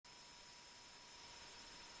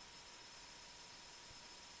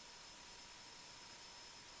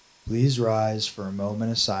Please rise for a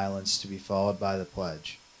moment of silence to be followed by the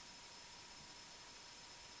pledge.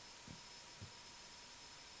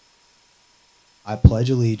 I pledge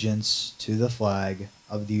allegiance to the flag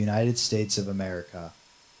of the United States of America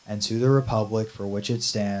and to the republic for which it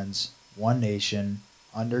stands, one nation,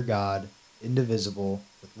 under God, indivisible,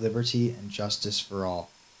 with liberty and justice for all.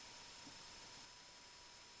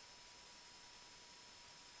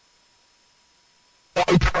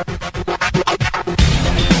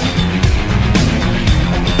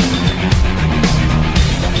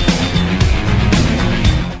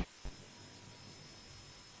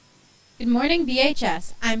 Good morning,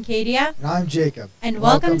 BHS. I'm Kadia. And I'm Jacob. And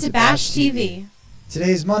welcome to Bash TV.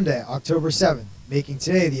 Today is Monday, October 7th, making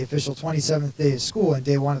today the official 27th day of school and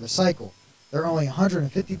day one of the cycle. There are only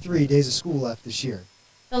 153 days of school left this year.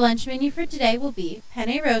 The lunch menu for today will be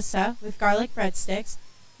penne rosa with garlic breadsticks,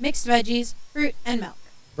 mixed veggies, fruit, and milk.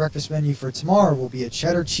 Breakfast menu for tomorrow will be a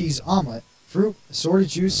cheddar cheese omelet, fruit, assorted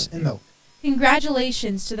juice, and milk.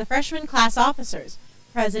 Congratulations to the freshman class officers,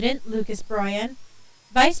 President Lucas Broyan,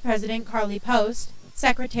 Vice President Carly Post,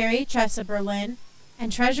 Secretary Tressa Berlin,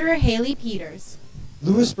 and Treasurer Haley Peters.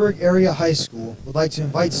 Lewisburg Area High School would like to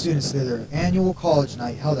invite students to their annual college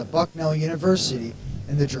night held at Bucknell University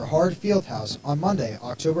in the Gerhard Fieldhouse on Monday,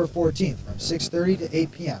 October 14th from 6:30 to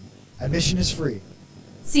 8 p.m. Admission is free.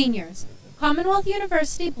 Seniors, Commonwealth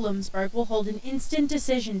University Bloomsburg will hold an instant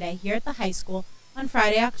decision day here at the high school on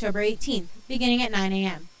Friday, October 18th, beginning at 9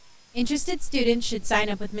 a.m. Interested students should sign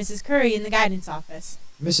up with Mrs. Curry in the guidance office.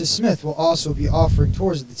 Mrs. Smith will also be offering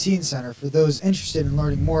tours of the Teen Center for those interested in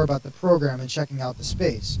learning more about the program and checking out the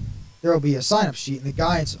space. There will be a sign-up sheet in the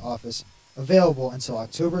guidance office available until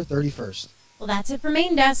October 31st. Well, that's it for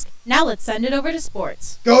Main Desk. Now let's send it over to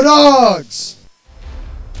sports. Go Dogs!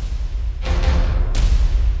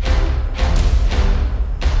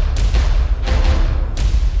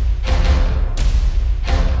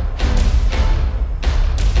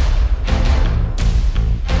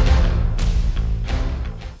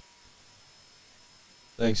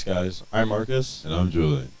 Thanks, guys. I'm Marcus. And I'm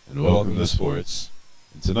Julian. And welcome to sports.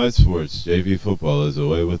 In tonight's sports, JV football is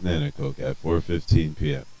away with Nanacoke at 4:15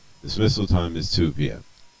 p.m. Dismissal time is 2 p.m.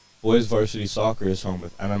 Boys varsity soccer is home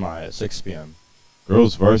with MMI at 6 p.m.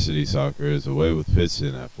 Girls varsity soccer is away with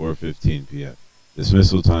Pittston at 4:15 p.m.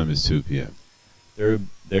 Dismissal time is 2 p.m.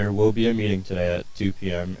 There will be a meeting today at 2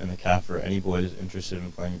 p.m. in the CAF for any boys interested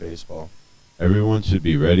in playing baseball. Everyone should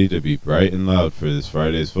be ready to be bright and loud for this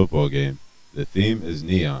Friday's football game. The theme is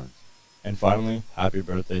neon. And finally, happy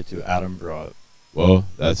birthday to Adam Broad. Well,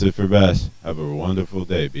 that's it for Bash. Have a wonderful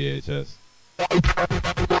day, BHS.